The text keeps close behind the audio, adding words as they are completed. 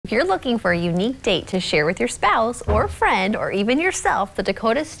If you're looking for a unique date to share with your spouse or friend or even yourself, the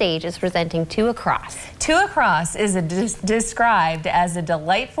Dakota Stage is presenting Two Across. Two Across is described as a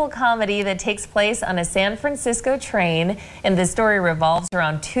delightful comedy that takes place on a San Francisco train, and the story revolves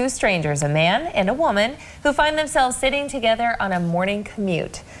around two strangers, a man and a woman, who find themselves sitting together on a morning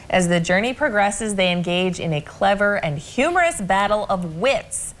commute. As the journey progresses, they engage in a clever and humorous battle of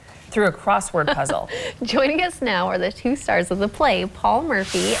wits through a crossword puzzle. Joining us now are the two stars of the play, Paul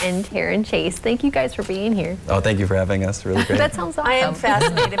Murphy and Taryn Chase. Thank you guys for being here. Oh, thank you for having us. Really great. That sounds awesome. I am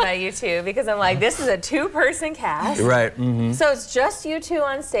fascinated by you two because I'm like, this is a two-person cast. Right. So it's just you two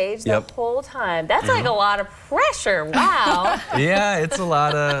on stage the Yep. whole time. That's like a lot of pressure. Wow. Yeah, it's a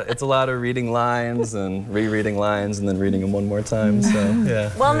lot of reading lines and rereading lines and then reading them one more time. So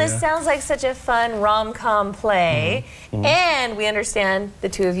yeah. Well, this sounds like such a fun rom-com play, and we understand the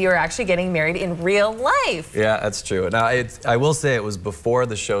two of you are actually getting married in real life. Yeah, that's true. Now, I will say it was before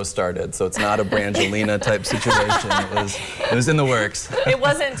the show started, so it's not a Brangelina type situation. It was in the works. It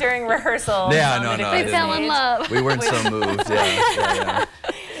wasn't during rehearsal. Yeah, no. They fell in love. We weren't so moved. Yeah.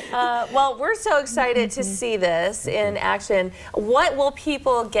 Well, we're so excited to see this in action. What will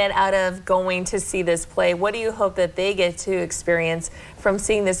people get out of going to see this play? What do you hope that they get to experience from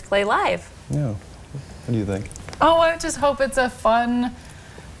seeing this play live? Yeah. What do you think? Oh, I just hope it's a fun,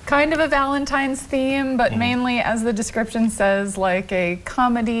 kind of a Valentine's theme, but mainly, as the description says, like a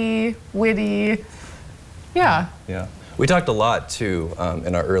comedy, witty, yeah. We talked a lot, too,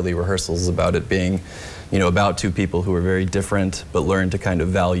 in our early rehearsals about it being, about two people who are very different, but learn to kind of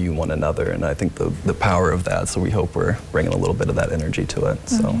value one another, and I think the power of that, so we hope we're bringing a little bit of that energy to it.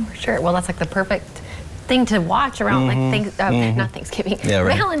 So. For sure. Well, that's like the perfect thing to watch around, not Thanksgiving,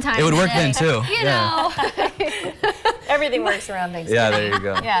 Valentine's Day. It would work then, too. You know. Everything works around Thanksgiving. Yeah, there you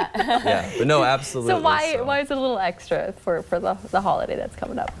go. Yeah, but no, absolutely. So why is it a little extra for the holiday that's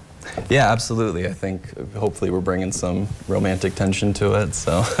coming up? Yeah, absolutely. I think hopefully we're bringing some romantic tension to it.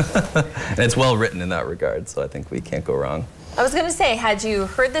 So, and it's well written in that regard. So I think we can't go wrong. I was going to say, had you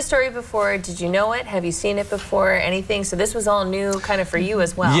heard the story before? Did you know it? Have you seen it before? Anything? So this was all new kind of for you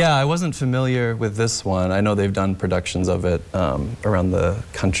as well. Yeah, I wasn't familiar with this one. I know they've done productions of it around the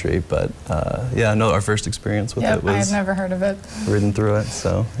country, but yeah, no, our first experience with it was I had never heard of it. Reading through it,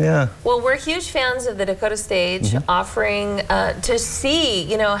 so yeah. Well, we're huge fans of the Dakota Stage, offering to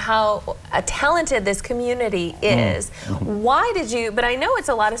see, how talented this community is. Why did you, but I know it's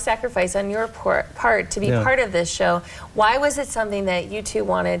a lot of sacrifice on your part to be part of this show. Why was it something that you two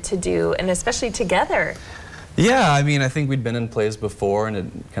wanted to do, and especially together? Yeah, I mean, I think we'd been in plays before, and it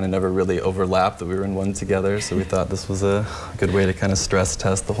kind of never really overlapped that we were in one together, so we thought this was a good way to kind of stress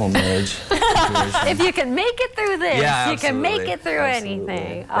test the whole marriage situation. If you can make it through this, yeah, you can make it through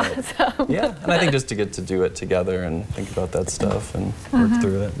anything. Awesome. Yeah, and I think just to get to do it together and think about that stuff and work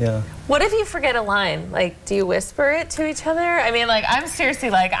through it, yeah. What if you forget a line? Like, do you whisper it to each other? I mean, like, I'm seriously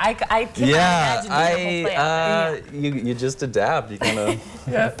like, I cannot imagine doing a whole play. You just adapt. You kind of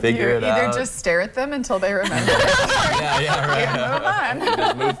figure it out. Either just stare at them until they remember. Right. You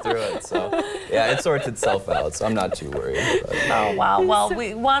just move through it. So yeah, it sorts itself out. So I'm not too worried. But. Oh wow. Well,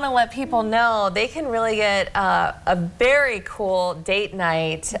 we want to let people know they can really get a very cool date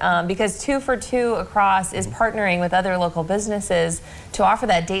night because 2 for 2 Across is partnering with other local businesses to offer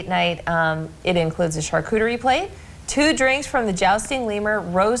that date night. It includes a charcuterie plate, 2 drinks from the Jousting Lemur,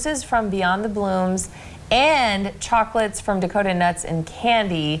 roses from Beyond the Blooms, and chocolates from Dakota Nuts and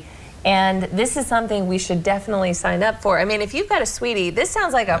Candy. And this is something we should definitely sign up for. I mean, if you've got a sweetie, this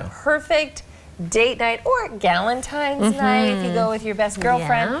sounds like a perfect date night or Galentine's night if you go with your best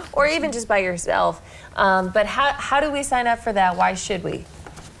girlfriend or even just by yourself. But how do we sign up for that? Why should we?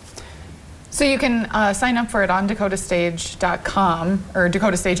 So you can sign up for it on dakotastagecom or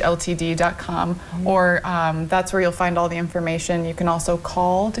dakotastageltd.com, or that's where you'll find all the information. You can also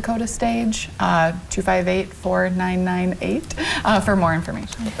call Dakota Stage 258-4998 for more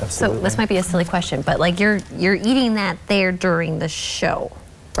information. Absolutely. So this might be a silly question, but like you're eating that there during the show,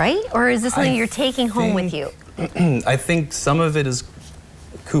 right? Or is this something you're taking home with you? I think some of it is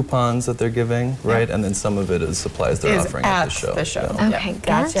coupons that they're giving, right? And then some of it is supplies they're offering at the show. Okay,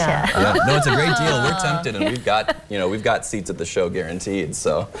 gotcha. Yeah. No, it's a great deal. We're tempted, and we've got seats at the show guaranteed.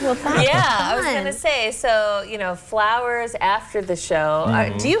 So. Well, I was gonna say, so flowers after the show.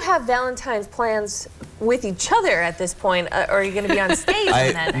 Do you have Valentine's plans with each other at this point, or are you going to be on stage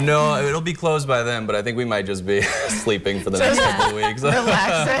on that night? No, it'll be closed by then, but I think we might just be sleeping for the next couple of weeks.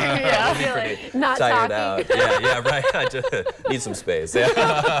 Relaxing, We'll be pretty not tired talking. out. Yeah, right. I just need some space. Yeah.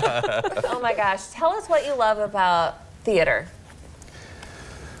 Oh my gosh, tell us what you love about theater.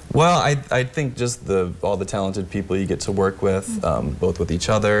 Well, I think just all the talented people you get to work with, both with each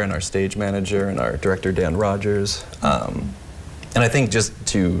other and our stage manager and our director, Dan Rogers. And I think just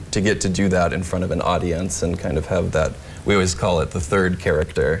to get to do that in front of an audience and kind of have that, we always call it the third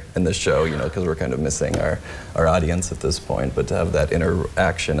character in the show, you know, because we're kind of missing our audience at this point, but to have that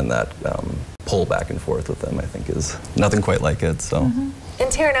interaction and that pull back and forth with them, I think is nothing quite like it, so. And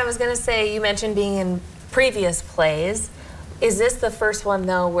Taryn, I was going to say, you mentioned being in previous plays. Is this the first one,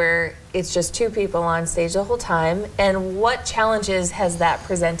 though, where it's just two people on stage the whole time? And what challenges has that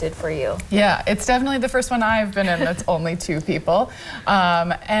presented for you? Yeah, it's definitely the first one I've been in that's only two people.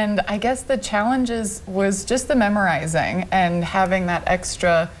 And I guess the challenges was just the memorizing and having that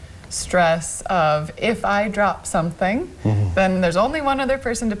extra stress of if I drop something, then there's only one other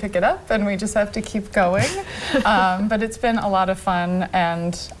person to pick it up and we just have to keep going. But it's been a lot of fun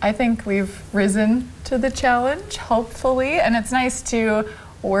and I think we've risen to the challenge, hopefully. And it's nice to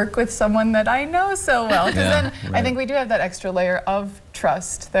work with someone that I know so well, because then I think we do have that extra layer of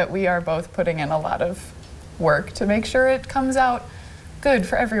trust that we are both putting in a lot of work to make sure it comes out good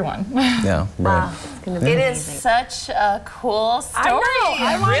for everyone. Yeah, right. Wow, It is such a cool story.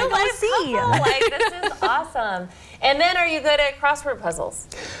 I want to Real go life see. couple. Like, this is awesome. And then, are you good at crossword puzzles?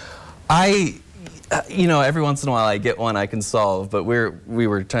 You know, every once in a while I get one I can solve, but we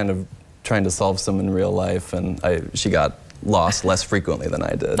were trying to solve some in real life, and she got lost less frequently than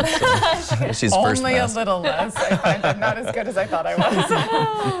I did. So she's first Only best. a little less. I find I'm not as good as I thought I was.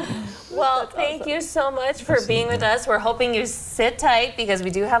 Well, thank you so much for being with us. We're hoping you sit tight because we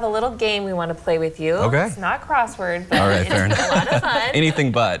do have a little game we want to play with you. Okay. It's not crossword, but All right, it's fair enough. a lot of fun.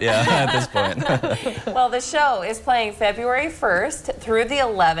 Anything but, yeah, at this point. Well, the show is playing February 1st through the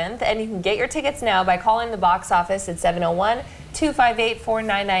 11th, and you can get your tickets now by calling the box office at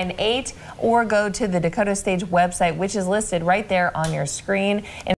 701-258-4998 or go to the Dakota Stage website, which is listed right there on your screen.